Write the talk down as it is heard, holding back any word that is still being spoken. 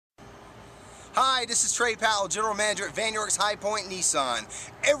Hi, this is Trey Powell, General Manager at Vann High Point Nissan.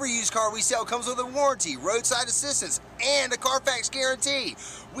 Every used car we sell comes with a warranty, roadside assistance, and a Carfax guarantee.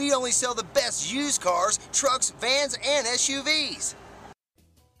 We only sell the best used cars, trucks, vans, and SUVs.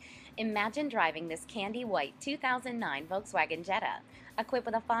 Imagine driving this candy white 2009 Volkswagen Jetta, equipped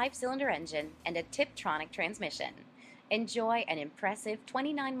with a 5-cylinder engine and a Tiptronic transmission. Enjoy an impressive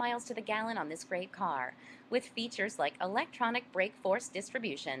 29 miles to the gallon on this great car, with features like electronic brake force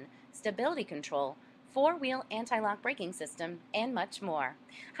distribution, stability control, 4-wheel anti-lock braking system, and much more.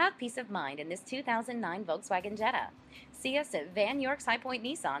 Have peace of mind in this 2009 Volkswagen Jetta. See us at Vann High Point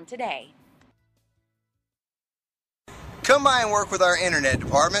Nissan today. Come by and work with our internet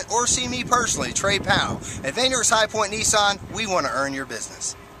department or see me personally, Trey Powell. At Vann High Point Nissan, we want to earn your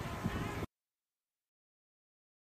business.